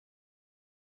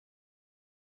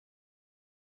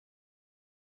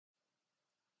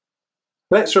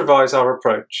Let's revise our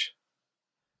approach.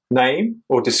 Name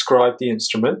or describe the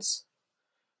instrument,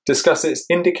 discuss its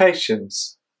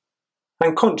indications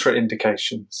and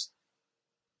contraindications,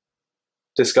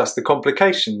 discuss the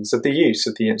complications of the use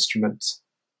of the instrument,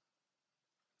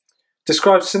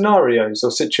 describe scenarios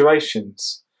or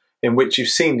situations in which you've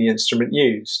seen the instrument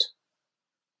used,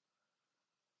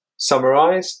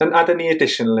 summarise and add any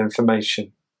additional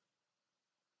information.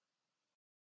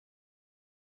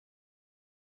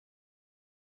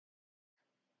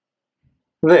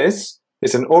 This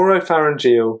is an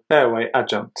oropharyngeal airway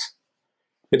adjunct.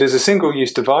 It is a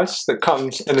single-use device that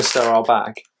comes in a sterile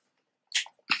bag.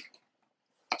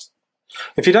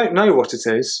 If you don't know what it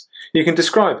is, you can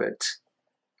describe it.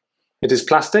 It is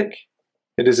plastic.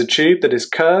 It is a tube that is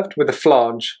curved with a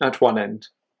flange at one end.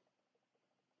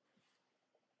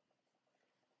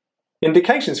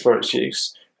 Indications for its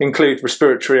use include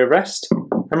respiratory arrest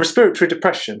and respiratory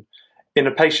depression in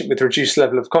a patient with reduced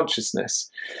level of consciousness.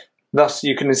 Thus,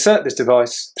 you can insert this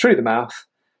device through the mouth,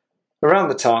 around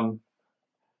the tongue,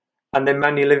 and then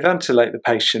manually ventilate the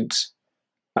patient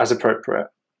as appropriate.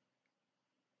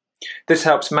 This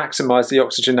helps maximise the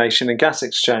oxygenation and gas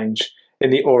exchange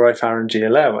in the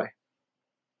oropharyngeal airway.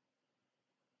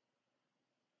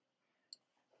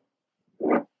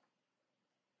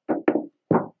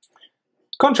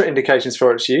 Contraindications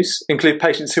for its use include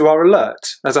patients who are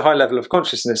alert, as a high level of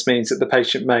consciousness means that the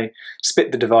patient may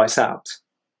spit the device out.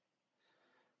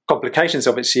 Complications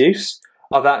of its use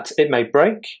are that it may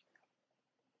break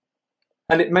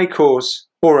and it may cause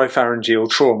oropharyngeal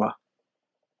trauma.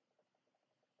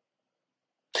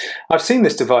 I've seen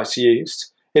this device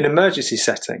used in emergency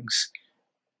settings,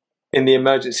 in the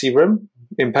emergency room,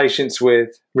 in patients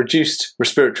with reduced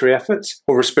respiratory effort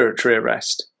or respiratory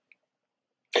arrest.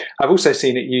 I've also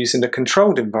seen it used in a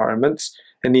controlled environment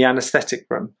in the anaesthetic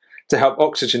room to help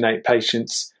oxygenate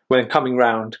patients when coming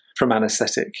round from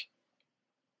anaesthetic.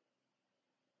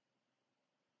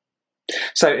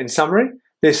 So in summary,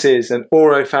 this is an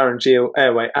oropharyngeal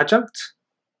airway adjunct.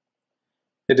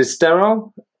 It is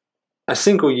sterile, a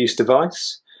single-use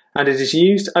device, and it is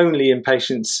used only in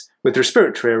patients with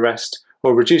respiratory arrest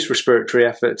or reduced respiratory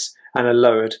efforts and a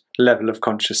lowered level of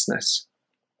consciousness.